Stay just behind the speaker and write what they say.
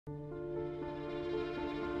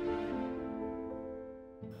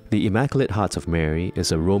The Immaculate Heart of Mary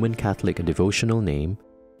is a Roman Catholic devotional name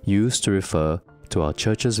used to refer to our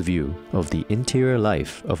Church's view of the interior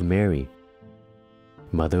life of Mary,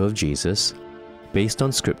 Mother of Jesus, based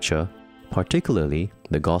on Scripture, particularly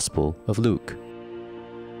the Gospel of Luke.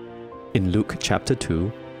 In Luke chapter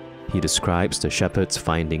 2, he describes the shepherds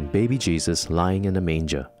finding baby Jesus lying in a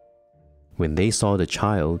manger. When they saw the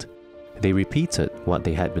child, they repeated what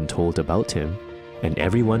they had been told about him, and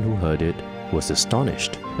everyone who heard it was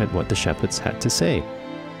astonished at what the shepherds had to say.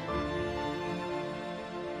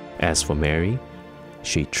 As for Mary,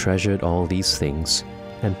 she treasured all these things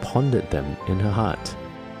and pondered them in her heart.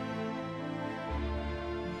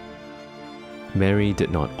 Mary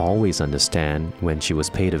did not always understand when she was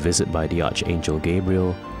paid a visit by the Archangel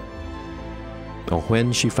Gabriel, or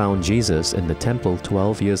when she found Jesus in the temple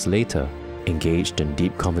 12 years later, engaged in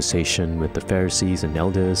deep conversation with the Pharisees and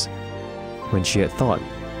elders, when she had thought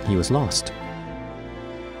he was lost.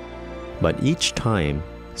 But each time,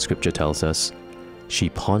 Scripture tells us, she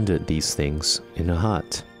pondered these things in her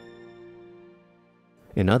heart.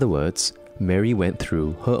 In other words, Mary went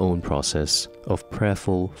through her own process of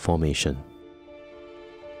prayerful formation.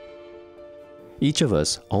 Each of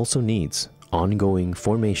us also needs ongoing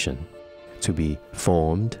formation to be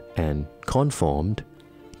formed and conformed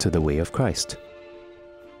to the way of Christ.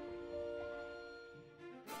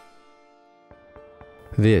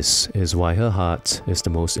 This is why her heart is the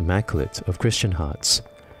most immaculate of Christian hearts.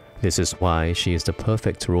 This is why she is the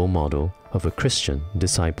perfect role model of a Christian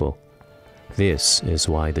disciple. This is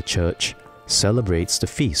why the Church celebrates the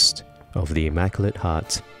feast of the Immaculate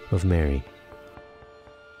Heart of Mary.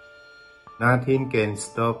 Nothing can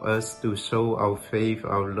stop us to show our faith,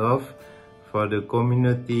 our love for the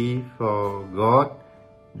community, for God.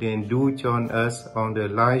 Then do join us on the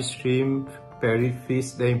live stream Paris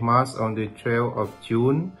Feast Day Mass on the 12th of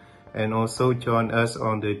June, and also join us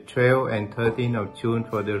on the 12th and 13th of June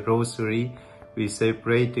for the Rosary. We say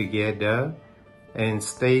pray together and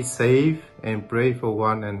stay safe and pray for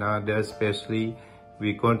one another. Especially,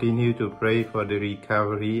 we continue to pray for the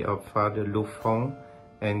recovery of Father Lufong.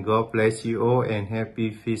 And God bless you all, and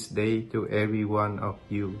happy feast day to every one of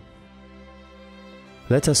you.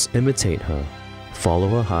 Let us imitate her, follow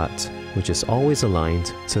her heart, which is always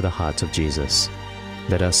aligned to the heart of Jesus.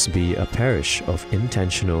 Let us be a parish of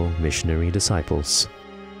intentional missionary disciples.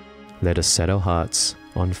 Let us set our hearts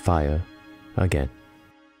on fire again.